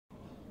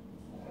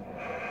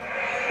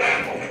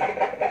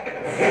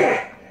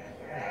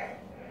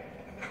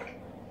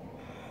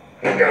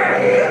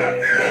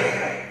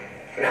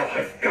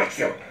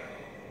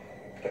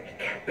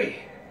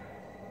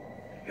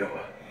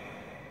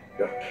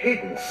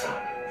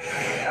son.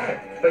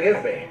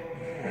 Forgive me.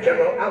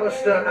 General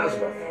Alistair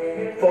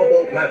Azimuth,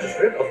 Forbolt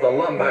Magistrate of the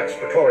Lombax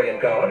Praetorian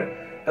Guard,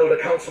 Elder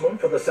Councilman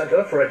for the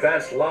Center for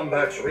Advanced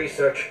Lombax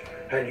Research,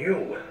 and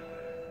you,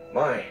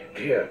 my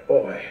dear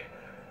boy,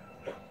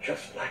 look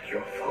just like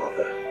your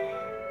father.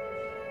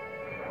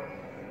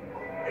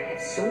 I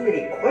have so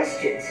many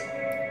questions.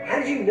 How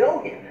did you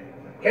know him?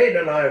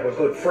 Kaden and I were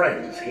good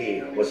friends.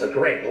 He was a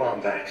great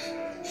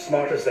Lombax,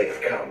 smart as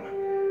they've come.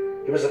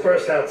 He was the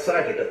first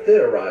outsider to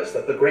theorize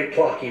that the Great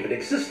Clock even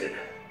existed.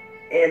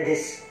 And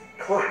this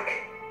clock,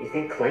 you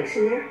think Clank's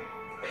in there?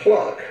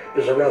 Clock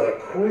is a rather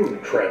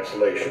crude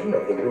translation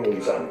of the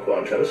runes on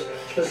Quantos.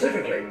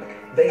 Specifically,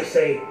 they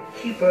say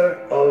Keeper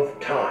of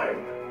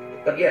Time.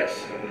 But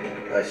yes,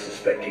 I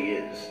suspect he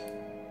is.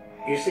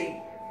 You see,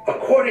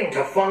 according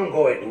to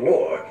Fungoid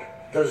lore,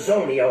 the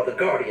Zoni are the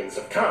guardians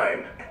of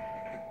time.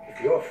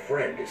 If your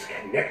friend is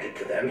connected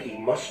to them, he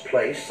must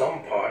play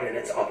some part in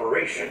its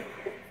operation.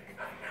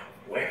 Now,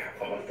 where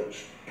are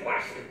those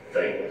blasted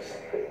things?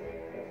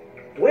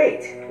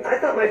 Wait, I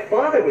thought my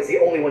father was the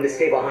only one to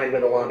stay behind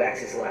when the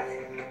Lombaxes left.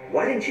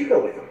 Why didn't you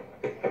go with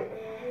them?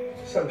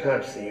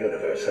 Sometimes the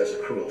universe has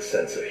a cruel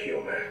sense of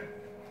humor.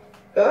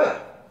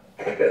 Ah,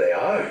 here they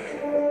are.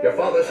 Your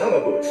father's hover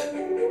boots.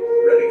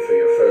 Ready for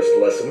your first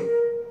lesson?